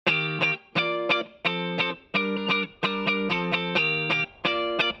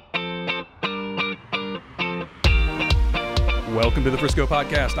Welcome to the Frisco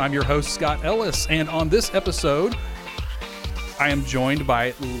Podcast. I'm your host, Scott Ellis, and on this episode, I am joined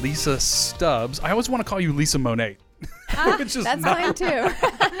by Lisa Stubbs. I always want to call you Lisa Monet. That's fine too.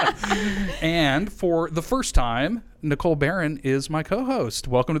 And for the first time, Nicole Barron is my co-host.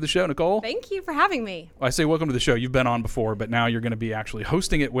 Welcome to the show, Nicole. Thank you for having me. I say welcome to the show. You've been on before, but now you're going to be actually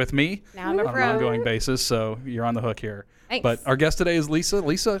hosting it with me Now I'm a on an pro. ongoing basis, so you're on the hook here. Thanks. But our guest today is Lisa.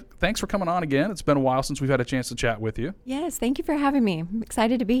 Lisa, thanks for coming on again. It's been a while since we've had a chance to chat with you. Yes, thank you for having me. I'm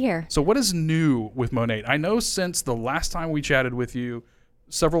excited to be here. So what is new with Monat? I know since the last time we chatted with you,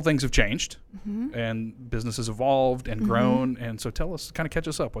 several things have changed and business has evolved and grown. And so tell us, kind of catch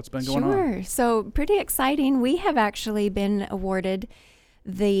us up. What's been going on? Sure. So pretty exciting. We have actually been awarded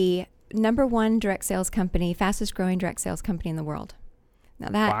the #1 direct sales company, fastest growing direct sales company in the world. Now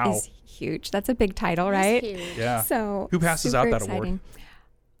that is huge. That's a big title, right? That's huge. Yeah. So Who passes super out that exciting. award?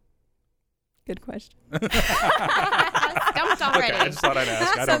 Good question. Stumped already. Okay, I just thought I'd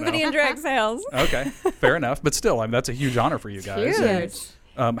ask. I don't Somebody know. in direct sales. Okay, fair enough. But still, I mean, that's a huge honor for you guys. Huge.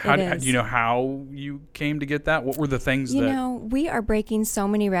 And, It do is. you know how you came to get that? What were the things You that... know, we are breaking so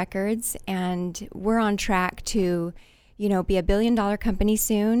many records, and we're on track to, be $1 billion company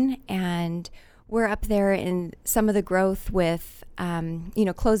soon. And we're up there in some of the growth with,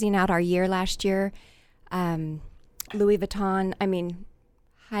 closing out our year last year. Louis Vuitton,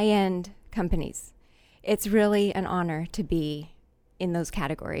 high-end companies. It's really an honor to be in those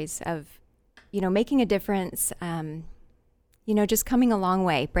categories of, making a difference, just coming a long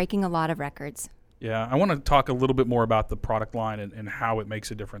way, breaking a lot of records. Yeah, I want to talk a little bit more about the product line and how it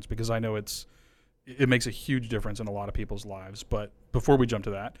makes a difference, because I know it makes a huge difference in a lot of people's lives. But before we jump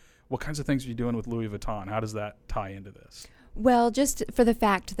to that, what kinds of things are you doing with Louis Vuitton? How does that tie into this? Well, just for the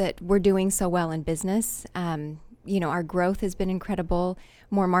fact that we're doing so well in business, our growth has been incredible.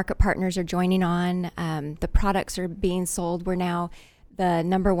 More market partners are joining on. The products are being sold. We're now the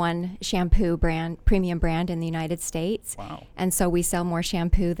 #1 shampoo brand, premium brand in the United States. Wow. And so we sell more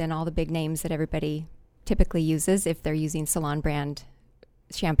shampoo than all the big names that everybody typically uses if they're using salon brand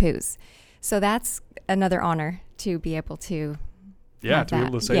shampoos. So that's another honor to be able to Yeah, have to be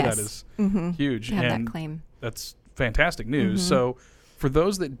able to say Yes. that is Mhm. huge. To have and that claim. that's fantastic news. So for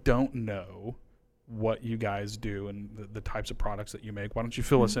those that don't know what you guys do and the types of products that you make, why don't you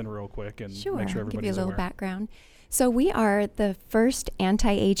fill us in real quick and Sure, make sure I'll give you everybody's a little aware. background. So we are the first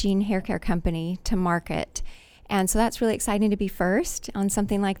anti-aging hair care company to market. And so that's really exciting to be first on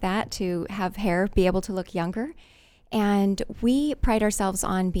something like that, to have hair be able to look younger. And we pride ourselves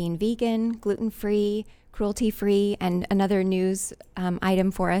on being vegan, gluten-free, cruelty-free. And another news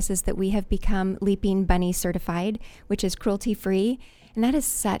item for us is that we have become Leaping Bunny certified, which is cruelty-free. And that is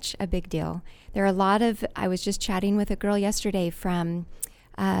such a big deal. There are I was just chatting with a girl yesterday from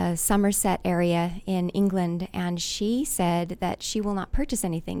Somerset area in England, and she said that she will not purchase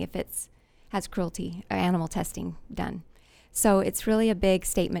anything if it has cruelty or animal testing done. So it's really a big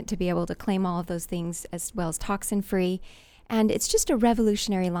statement to be able to claim all of those things, as well as toxin-free. And it's just a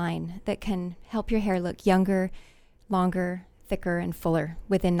revolutionary line that can help your hair look younger, longer, thicker, and fuller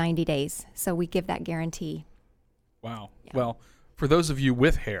within 90 days. So we give that guarantee. Wow. Yeah. Well, for those of you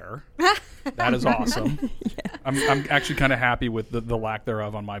with hair, that is awesome. Yeah. I'm actually kind of happy with the lack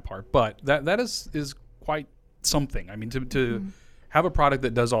thereof on my part, but that is quite something. I mean, to have a product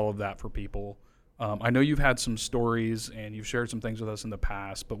that does all of that for people. I know you've had some stories and you've shared some things with us in the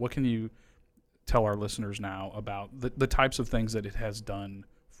past, but what can you tell our listeners now about the types of things that it has done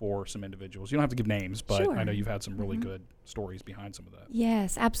for some individuals? You don't have to give names, but Sure. I know you've had some really good stories behind some of that.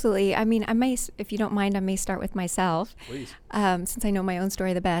 Yes, absolutely. I may, if you don't mind, I may start with myself. Please. Since I know my own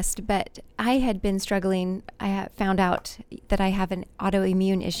story the best. But I had been struggling. I found out that I have an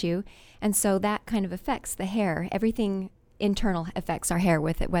autoimmune issue. And so that kind of affects the hair. Everything internal affects our hair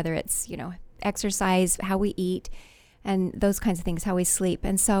with it, whether it's, exercise, how we eat, and those kinds of things, how we sleep.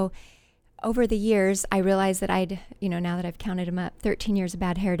 And so over the years, I realized that now that I've counted them up, 13 years of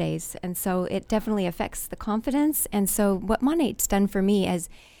bad hair days. And so it definitely affects the confidence. And so what Monat's done for me is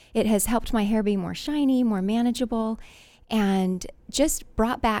it has helped my hair be more shiny, more manageable, and just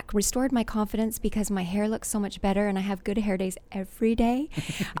restored my confidence, because my hair looks so much better and I have good hair days every day.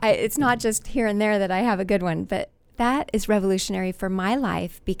 It's not just here and there that I have a good one, but that is revolutionary for my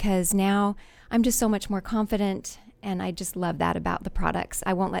life, because now I'm just so much more confident. And I just love that about the products.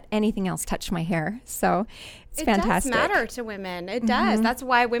 I won't let anything else touch my hair. So it's fantastic. It does matter to women. It does. That's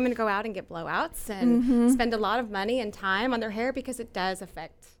why women go out and get blowouts and spend a lot of money and time on their hair, because it does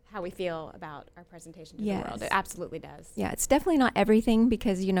affect how we feel about our presentation to the world. It absolutely does. Yeah, it's definitely not everything,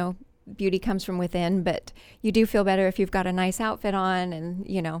 because, beauty comes from within, but you do feel better if you've got a nice outfit on and,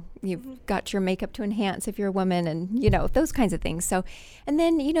 you know, you've got your makeup to enhance if you're a woman and, you know, those kinds of things. So, and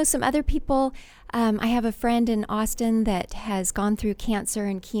then, you know, some other people, I have a friend in Austin that has gone through cancer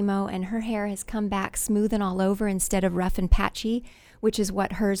and chemo, and her hair has come back smooth and all over instead of rough and patchy, which is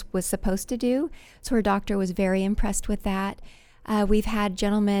what hers was supposed to do. So her doctor was very impressed with that. We've had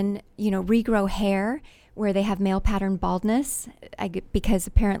gentlemen, you know, regrow hair where they have male pattern baldness, because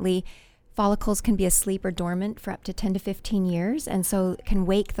apparently follicles can be asleep or dormant for up to 10 to 15 years, and so it can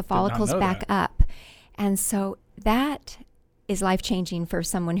wake the follicles back up. And so that is life-changing for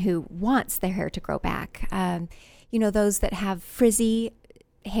someone who wants their hair to grow back. You know, those that have frizzy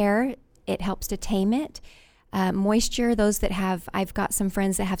hair, it helps to tame it. Moisture, those that have, I've got some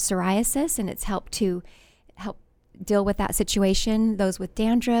friends that have psoriasis, and it's help deal with that situation. Those with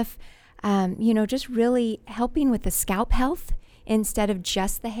dandruff, you know, just really helping with the scalp health instead of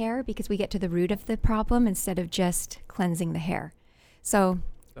just the hair, because we get to the root of the problem instead of just cleansing the hair. So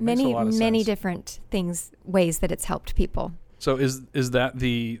many different things, ways that it's helped people. So is that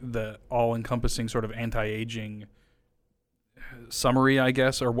the all-encompassing sort of anti-aging summary, I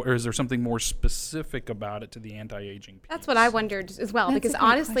guess, or is there something more specific about it to the anti-aging piece? That's what I wondered as well, because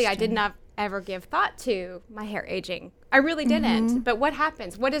honestly, I did not ever give thought to my hair aging. I really didn't. But what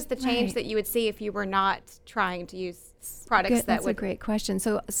happens? What is the change that you would see if you were not trying to use products That's a great question.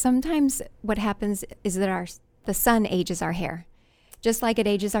 So sometimes what happens is that the sun ages our hair, just like it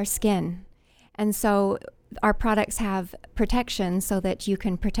ages our skin. And so our products have protection so that you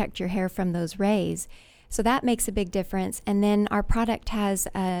can protect your hair from those rays. So that makes a big difference. And then our product has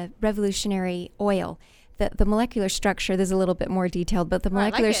a revolutionary oil. The molecular structure, there's a little bit more detailed, but the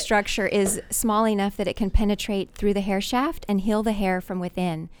molecular structure is small enough that it can penetrate through the hair shaft and heal the hair from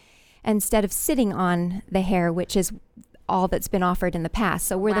within, instead of sitting on the hair, which is all that's been offered in the past.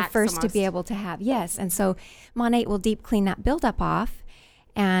 So we're the first to be able to have, and so Monate will deep clean that buildup off,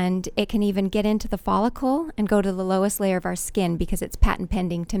 and it can even get into the follicle and go to the lowest layer of our skin because it's patent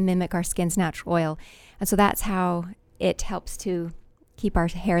pending to mimic our skin's natural oil. And so that's how it helps to keep our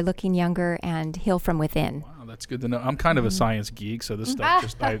hair looking younger and heal from within. Wow, that's good to know. I'm kind of a science geek, so this stuff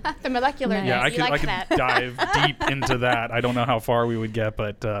just the molecular. Yeah, I could dive deep into that. I don't know how far we would get,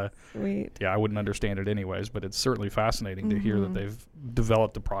 but I wouldn't understand it anyways. But it's certainly fascinating to hear that they've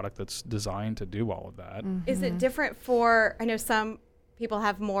developed a product that's designed to do all of that. Is it different for? I know some people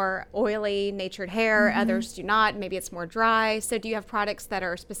have more oily natured hair, others do not. Maybe it's more dry. So do you have products that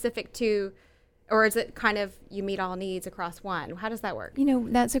are specific to? Or is it kind of you meet all needs across one? How does that work? You know,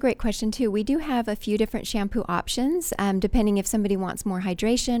 that's a great question, too. We do have a few different shampoo options, depending if somebody wants more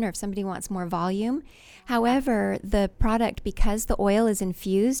hydration or if somebody wants more volume. However, the product, because the oil is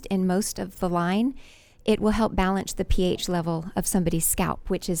infused in most of the line, it will help balance the pH level of somebody's scalp,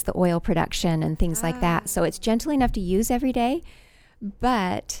 which is the oil production and things like that. So it's gentle enough to use every day,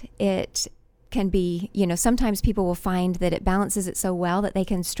 but it can be, you know, sometimes people will find that it balances it so well that they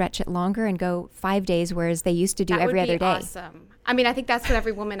can stretch it longer and go 5 days, whereas they used to do every other day. Awesome. I mean, I think that's what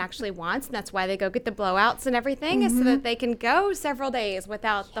every woman actually wants, and that's why they go get the blowouts and everything, is so that they can go several days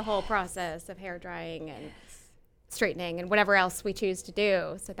without the whole process of hair drying and straightening and whatever else we choose to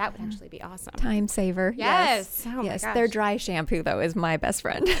do. So that would actually be awesome. Time saver. Yes. Oh yes. Their dry shampoo, though, is my best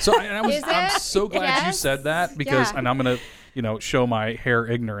friend. So I'm so glad you said that, because, and I'm going to, you know, show my hair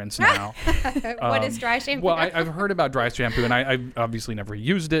ignorance now. What is dry shampoo? Well, I've heard about dry shampoo, and I've obviously never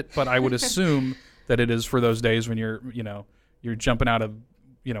used it, but I would assume that it is for those days when you're jumping out of,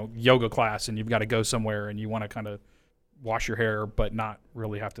 yoga class and you've got to go somewhere and you want to kind of wash your hair but not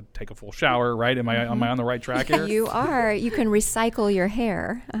really have to take a full shower, right? Am I on the right track here? You are. You can recycle your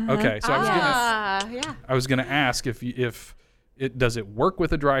hair. Okay, so I was gonna ask if it does it work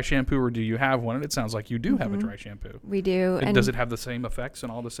with a dry shampoo, or do you have one? And it sounds like you do have a dry shampoo. We do. And does it have the same effects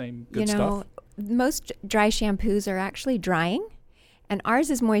and all the same good stuff? Most dry shampoos are actually drying, and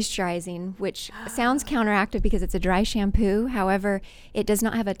ours is moisturizing, which sounds counteractive because it's a dry shampoo. However, it does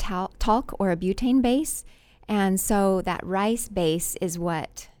not have a talc or a butane base. And so that rice base is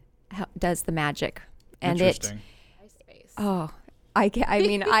what does the magic. And Interesting. Rice base. I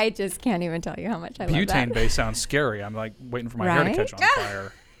mean, I just can't even tell you how much I love that. Butane base sounds scary. I'm like waiting for my hair to catch on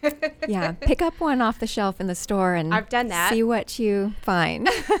fire. Yeah, pick up one off the shelf in the store and I've done that. See what you find.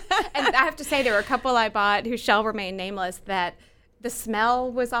 And I have to say, there were a couple I bought who shall remain nameless that the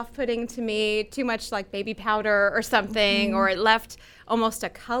smell was off-putting to me, too much like baby powder or something, or it left almost a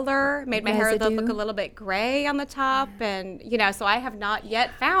color, made my hair look a little bit gray on the top. And, so I have not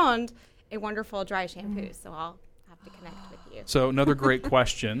yet found a wonderful dry shampoo. So I'll have to connect with you. So another great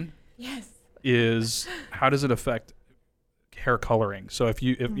question yes. is, how does it affect hair coloring. So if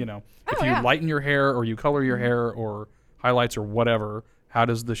you yeah. lighten your hair or you color your hair or highlights or whatever, how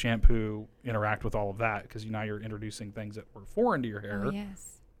does the shampoo interact with all of that? Because now you're introducing things that were foreign to your hair. Oh,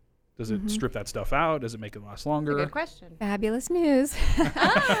 yes. Does it strip that stuff out? Does it make it last longer? Good question. Fabulous news.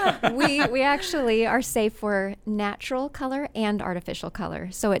 We actually are safe for natural color and artificial color.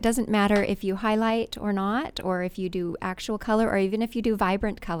 So it doesn't matter if you highlight or not, or if you do actual color, or even if you do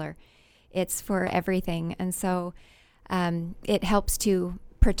vibrant color. It's for everything. And so it helps to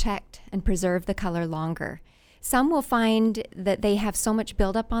protect and preserve the color longer. Some will find that they have so much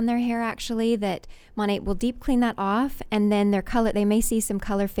buildup on their hair actually that Monat will deep clean that off, and then their color, they may see some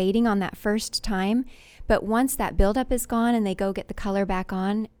color fading on that first time, but once that buildup is gone and they go get the color back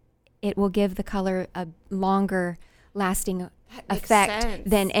on, it will give the color a longer lasting effect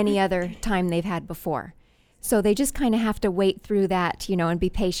than any other time they've had before. So they just kind of have to wait through that, and be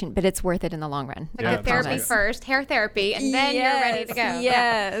patient, but it's worth it in the long run. Like the therapy first, hair therapy, and then you're ready to go.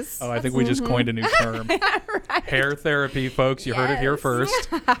 Yes. Oh, I think we just coined a new term. Right. Hair therapy, folks. You heard it here first.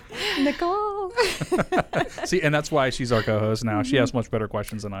 Nicole. See, and that's why she's our co-host now. She has much better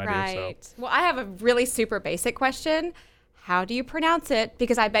questions than I do. Right. So. Well, I have a really super basic question. How do you pronounce it?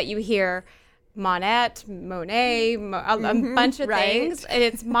 Because I bet you hear Monat, Monet, a bunch of things. And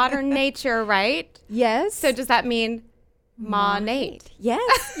it's modern nature, right? Yes. So does that mean Monat?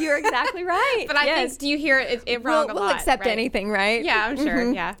 Yes, you're exactly right. But I think, do you hear it wrong a lot? We'll accept right? anything, right? Yeah, I'm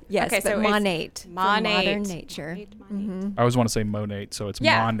sure. Yeah. Yes, okay, but so Monat. Monat. Modern nature. I always want to say Monat, so it's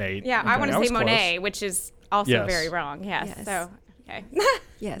Monat. Yeah, I want to That say was Monet, close. which is also very wrong. Yes. So, okay.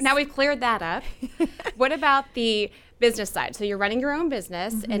 Yes. Now we've cleared that up. What about the business side? So you're running your own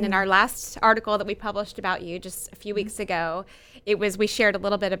business, and in our last article that we published about you just a few weeks ago, we shared a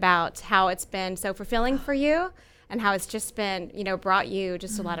little bit about how it's been so fulfilling for you, and how it's just been, brought you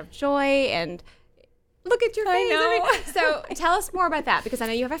just a lot of joy and. Look at your face. I know. So tell us more about that, because I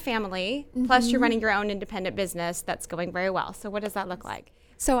know you have a family, plus you're running your own independent business that's going very well. So what does that look like?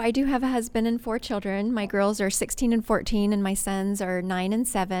 So I do have a husband and 4 children. My girls are 16 and 14, and my sons are 9 and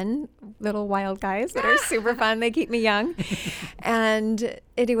 7. Little wild guys that are super fun. They keep me young. And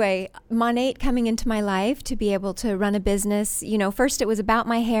anyway, Monat coming into my life to be able to run a business, first it was about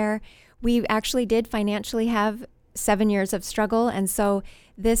my hair. We actually did financially have 7 years of struggle. And so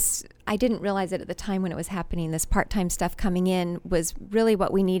I didn't realize it at the time when it was happening. This part-time stuff coming in was really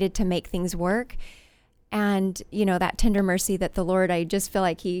what we needed to make things work. And, that tender mercy that the Lord, I just feel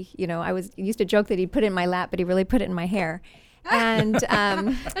like he, I used to joke that he'd put it in my lap, but he really put it in my hair. And,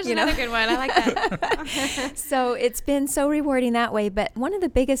 There's another good one. I like that. So it's been so rewarding that way. But one of the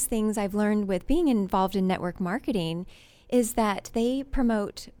biggest things I've learned with being involved in network marketing is that they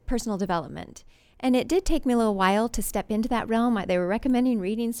promote personal development. And it did take me a little while to step into that realm. They were recommending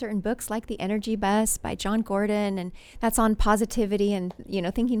reading certain books like The Energy Bus by John Gordon, and that's on positivity and,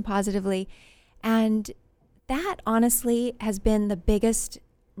 thinking positively. And that honestly has been the biggest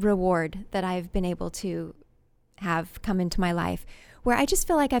reward that I've been able to have come into my life, where I just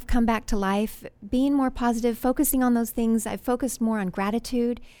feel like I've come back to life, being more positive, focusing on those things. I've focused more on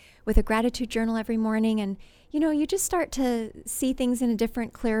gratitude with a gratitude journal every morning. And, you just start to see things in a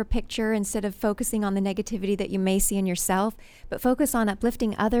different, clearer picture instead of focusing on the negativity that you may see in yourself, but focus on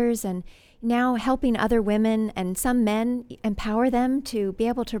uplifting others and now helping other women and some men, empower them to be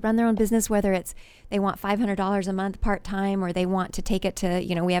able to run their own business, whether it's they want $500 a month part-time or they want to take it to,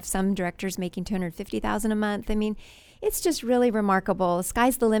 we have some directors making $250,000 a month. I mean, it's just really remarkable.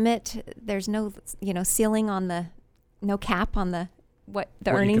 Sky's the limit. There's no, ceiling on no cap on the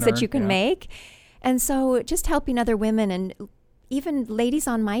earnings that you can make. And so just helping other women and even ladies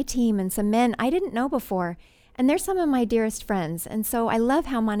on my team and some men I didn't know before. And they're some of my dearest friends. And so I love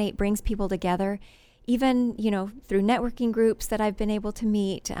how Monat brings people together, even, through networking groups that I've been able to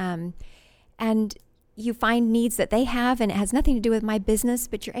meet. And you find needs that they have, and it has nothing to do with my business,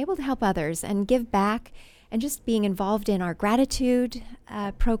 but you're able to help others and give back. And just being involved in our gratitude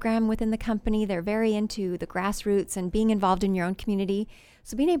program within the company. They're very into the grassroots and being involved in your own community.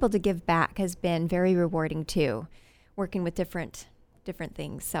 So being able to give back has been very rewarding too, working with different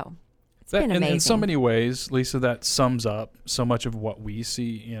things. So it's been amazing. In so many ways, Lisa, that sums up so much of what we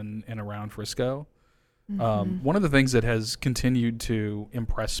see in and around Frisco. One of the things that has continued to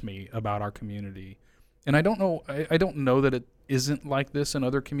impress me about our community, and I don't know that it isn't like this in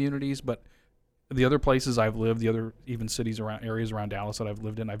other communities, but the other places I've lived, the other even areas around Dallas that I've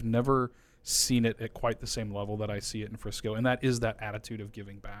lived in, I've never seen it at quite the same level that I see it in Frisco, and that is that attitude of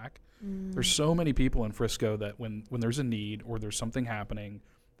giving back. There's so many people in Frisco that when there's a need or there's something happening,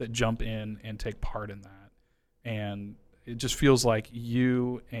 that jump in and take part in that. And it just feels like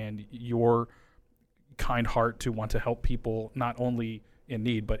you and your kind heart to want to help people, not only in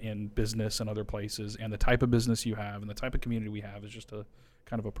need, but in business and other places. And the type of business you have and the type of community we have is just a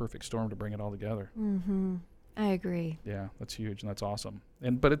kind of a perfect storm to bring it all together. Mm-hmm. I agree. Yeah, that's huge and that's awesome.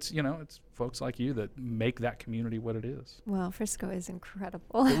 But it's, it's folks like you that make that community what it is. Well, Frisco is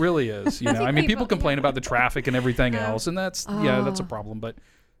incredible. It really is. I mean, people complain about the traffic and everything else, and that's a problem. But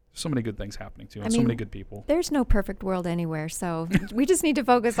so many good things happening too, and so many good people. There's no perfect world anywhere, so we just need to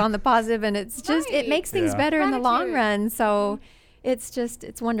focus on the positive, and it's just it makes things better in the long run. So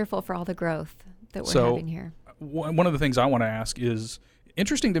it's wonderful for all the growth that we're having here. One of the things I want to ask is,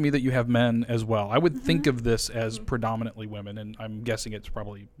 interesting to me that you have men as well. I would think of this as predominantly women, and I'm guessing it's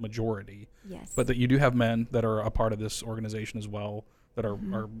probably majority. Yes. But that you do have men that are a part of this organization as well, that are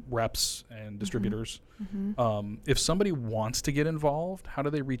reps and distributors. Mm-hmm. If somebody wants to get involved, how do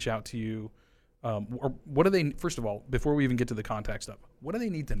they reach out to you? Or what do they, first of all, before we even get to the contact stuff, what do they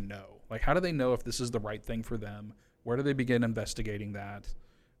need to know? Like, how do they know if this is the right thing for them? Where do they begin investigating that?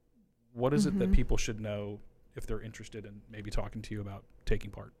 What is it that people should know if they're interested in maybe talking to you about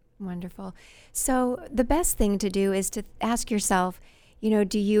taking part? Wonderful. So the best thing to do is to ask yourself,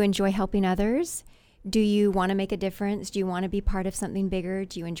 do you enjoy helping others? Do you want to make a difference? Do you want to be part of something bigger?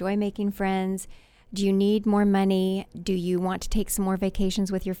 Do you enjoy making friends? Do you need more money? Do you want to take some more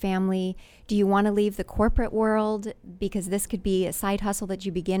vacations with your family? Do you want to leave the corporate world? Because this could be a side hustle that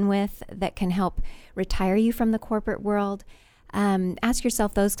you begin with that can help retire you from the corporate world. Ask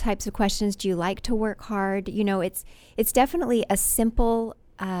yourself those types of questions. Do you like to work hard? It's definitely a simple,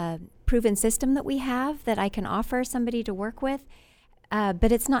 proven system that we have that I can offer somebody to work with.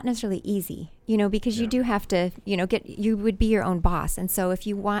 But it's not necessarily easy, because you do have to, you would be your own boss. And so if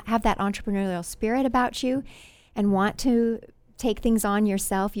you have that entrepreneurial spirit about you and want to take things on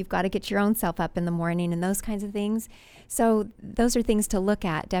yourself, you've got to get your own self up in the morning and those kinds of things. So those are things to look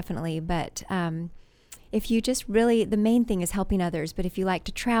at, definitely. But, if you just really, the main thing is helping others. But if you like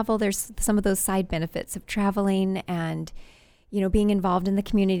to travel, there's some of those side benefits of traveling and, being involved in the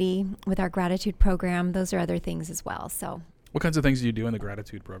community with our gratitude program. Those are other things as well. So, what kinds of things do you do in the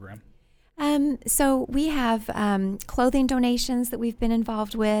gratitude program? So we have clothing donations that we've been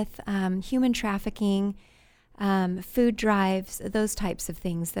involved with, human trafficking, food drives, those types of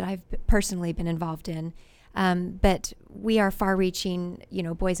things that I've personally been involved in. But we are far-reaching,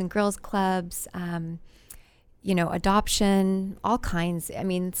 Boys and Girls Clubs, adoption, all kinds. I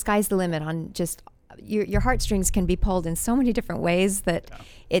mean, sky's the limit on just your heartstrings can be pulled in so many different ways that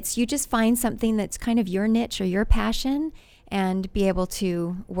you just find something that's kind of your niche or your passion and be able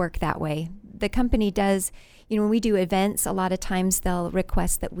to work that way. The company does, when we do events, a lot of times they'll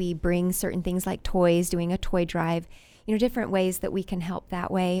request that we bring certain things like toys, doing a toy drive, different ways that we can help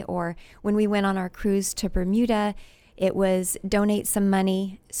that way. Or when we went on our cruise to Bermuda, it was donate some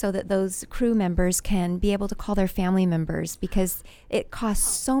money so that those crew members can be able to call their family members, because it costs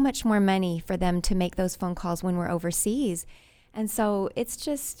so much more money for them to make those phone calls when we're overseas. And so it's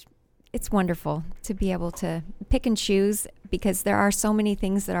wonderful to be able to pick and choose, because there are so many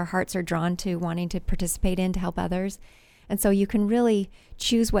things that our hearts are drawn to wanting to participate in to help others. And so you can really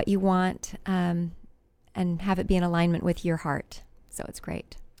choose what you want and have it be in alignment with your heart. So it's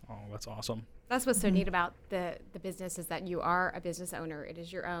great. Oh, that's awesome. That's what's so neat about the business, is that you are a business owner. It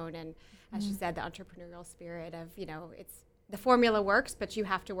is your own. And as you said, the entrepreneurial spirit of, it's the formula works, but you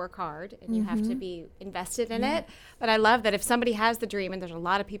have to work hard and you have to be invested in it. But I love that if somebody has the dream, and there's a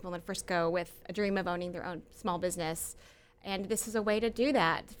lot of people in Frisco with a dream of owning their own small business, and this is a way to do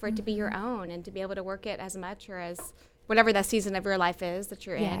that, for it to be your own and to be able to work it as much or as whatever that season of your life is that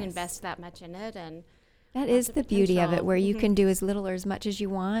you're in, invest that much in it. And that is the beauty of it, where you can do as little or as much as you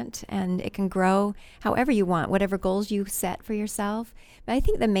want, and it can grow however you want, whatever goals you set for yourself. But I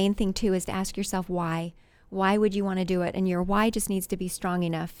think the main thing, too, is to ask yourself why. Why would you want to do it? And your why just needs to be strong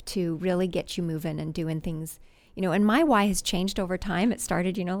enough to really get you moving and doing things. And my why has changed over time. It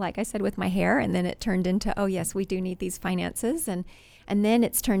started, like I said, with my hair, and then it turned into, oh, yes, we do need these finances. And then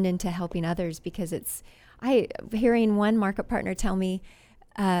it's turned into helping others, because hearing one market partner tell me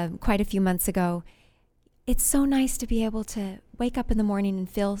quite a few months ago, it's so nice to be able to wake up in the morning and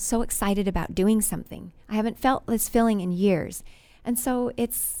feel so excited about doing something. I haven't felt this feeling in years. And so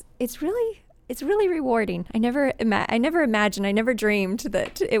it's really rewarding. I never imagined, I never dreamed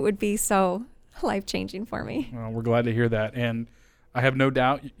that it would be so life-changing for me. Well, we're glad to hear that. And I have no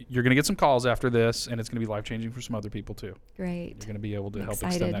doubt you're going to get some calls after this, and it's going to be life-changing for some other people too. Great. You're going to be able to help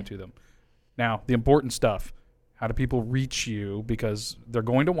extend that to them. Now, the important stuff. How do people reach you? Because they're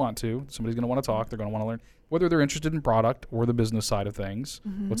going to want to. Somebody's going to want to talk. They're going to want to learn, whether they're interested in product or the business side of things.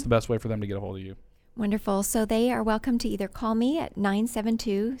 What's the best way for them to get a hold of you? Wonderful. So they are welcome to either call me at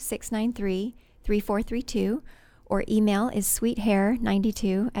 972-693 888-888-3432, or email is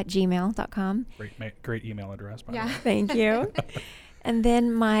sweethair92@gmail.com. Great email address, by the way. Thank you. And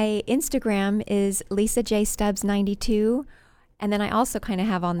then my Instagram is Lisa J. Stubbs 92. And then I also kind of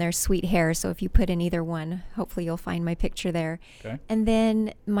have on there Sweet Hair. So if you put in either one, hopefully you'll find my picture there. Okay. And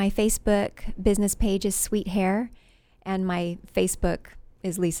then my Facebook business page is Sweet Hair. And my Facebook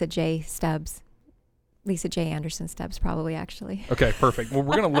is Lisa J. Stubbs. Lisa J. Anderson Stubbs, probably, actually. Okay, perfect. Well,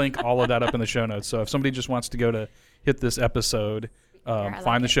 we're going to link all of that up in the show notes. So if somebody just wants to go to hit this episode,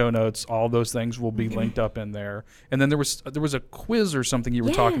 find the show notes, all those things will be linked up in there. And then there was a quiz or something you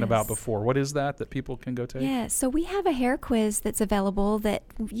were talking about before. What is that people can go take? Yeah, so we have a hair quiz that's available that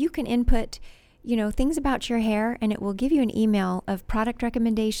you can input, things about your hair, and it will give you an email of product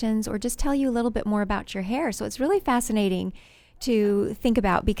recommendations or just tell you a little bit more about your hair. So it's really fascinating to think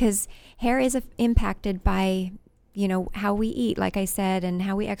about, because hair is impacted by, how we eat, like I said, and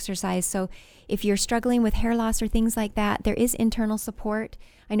how we exercise. So if you're struggling with hair loss or things like that, there is internal support.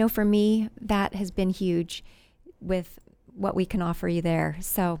 I know for me, that has been huge with what we can offer you there.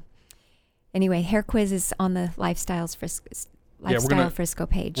 So anyway, hair quiz is on the Lifestyle Frisco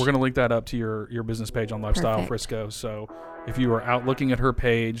page. We're going to link that up to your business page on Lifestyle Frisco. So if you are out looking at her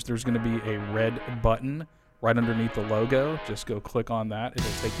page, there's going to be a red button right underneath the logo. Just go click on that.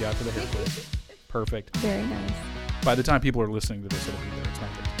 It'll take you out to the hair quiz. Perfect. Very nice. By the time people are listening to this, it'll be there. It's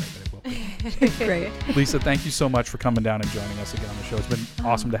not there today, but it will be. Great. Lisa, thank you so much for coming down and joining us again on the show. It's been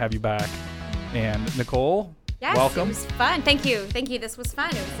awesome to have you back. And Nicole, welcome. It was fun. Thank you. This was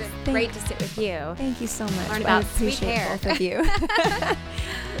fun. It was great to sit with you. Thank you so much. Learn about I appreciate sweet hair. both of you.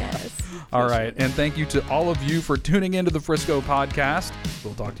 Yes. All right. And thank you to all of you for tuning into the Frisco podcast.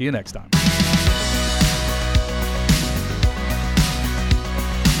 We'll talk to you next time.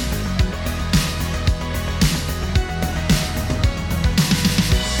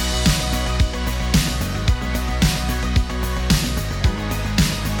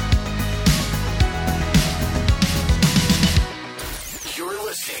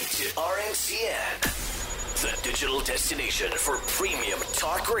 RNCN, the digital destination for premium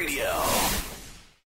talk radio.